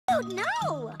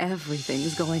no!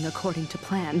 Everything's going according to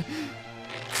plan.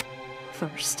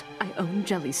 First, I own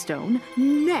Jellystone.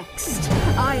 Next,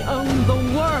 I own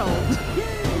the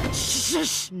world.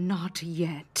 Shh, not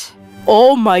yet.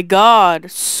 Oh my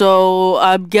god. So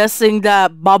I'm guessing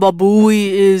that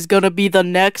Bobbie is gonna be the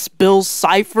next Bill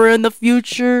Cipher in the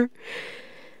future.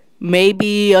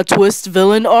 Maybe a twist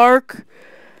villain arc.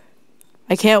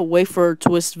 I can't wait for a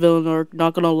twist villain arc,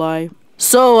 not gonna lie.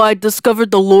 So I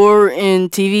discovered the lore in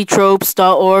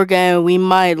tvtropes.org and we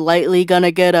might likely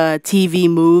gonna get a TV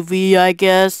movie, I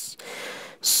guess.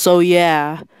 So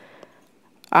yeah,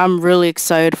 I'm really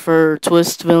excited for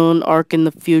twist villain arc in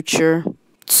the future.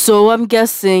 So I'm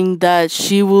guessing that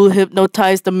she will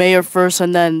hypnotize the mayor first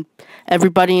and then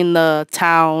everybody in the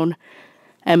town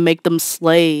and make them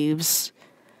slaves.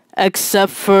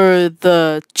 Except for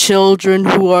the children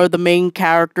who are the main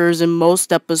characters in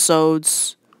most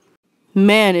episodes.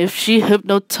 Man, if she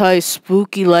hypnotized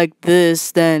Spooky like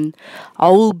this, then I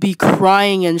will be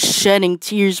crying and shedding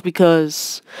tears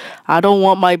because I don't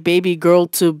want my baby girl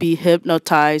to be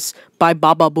hypnotized by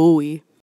Bobbie.